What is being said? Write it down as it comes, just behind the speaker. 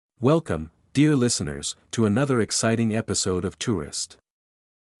Welcome, dear listeners, to another exciting episode of Tourist.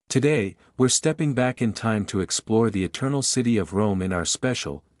 Today, we're stepping back in time to explore the eternal city of Rome in our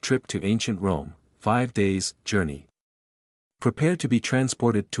special trip to ancient Rome, 5 days journey. Prepare to be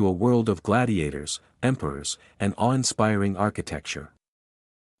transported to a world of gladiators, emperors, and awe-inspiring architecture.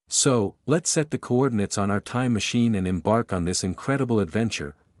 So, let's set the coordinates on our time machine and embark on this incredible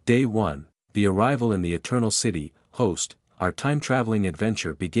adventure. Day 1, the arrival in the Eternal City. Host, our time-traveling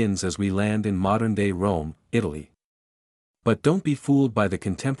adventure begins as we land in modern-day Rome, Italy. But don't be fooled by the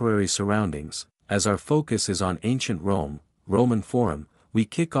contemporary surroundings, as our focus is on ancient Rome, Roman Forum. We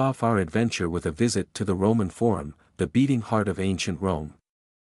kick off our adventure with a visit to the Roman Forum, the beating heart of ancient Rome.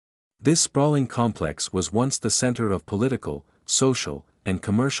 This sprawling complex was once the center of political, social, and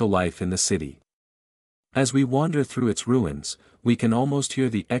commercial life in the city. As we wander through its ruins, we can almost hear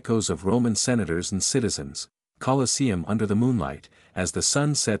the echoes of Roman senators and citizens. Colosseum under the moonlight. As the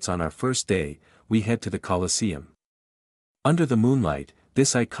sun sets on our first day, we head to the Colosseum. Under the moonlight,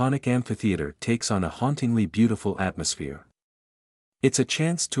 this iconic amphitheater takes on a hauntingly beautiful atmosphere. It's a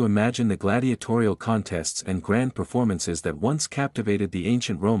chance to imagine the gladiatorial contests and grand performances that once captivated the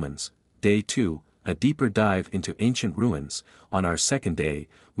ancient Romans. Day 2, a deeper dive into ancient ruins. On our second day,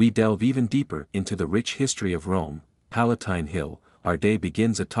 we delve even deeper into the rich history of Rome. Palatine Hill. Our day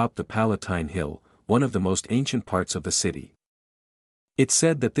begins atop the Palatine Hill, one of the most ancient parts of the city. It's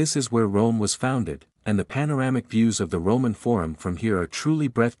said that this is where Rome was founded, and the panoramic views of the Roman Forum from here are truly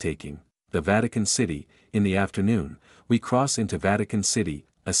breathtaking. The Vatican City. In the afternoon, we cross into Vatican City,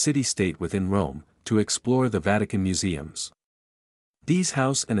 a city-state within Rome, to explore the Vatican museums. These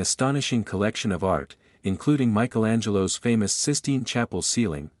house an astonishing collection of art, including Michelangelo's famous Sistine Chapel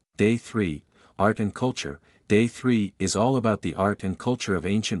ceiling. Day 3, Art and Culture. Day 3 is all about the art and culture of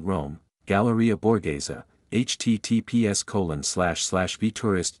ancient Rome. Galleria Borghese,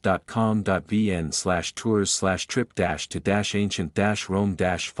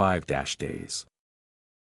 https://vtourist.com.vn/tours/trip-to-ancient-rome-5-days.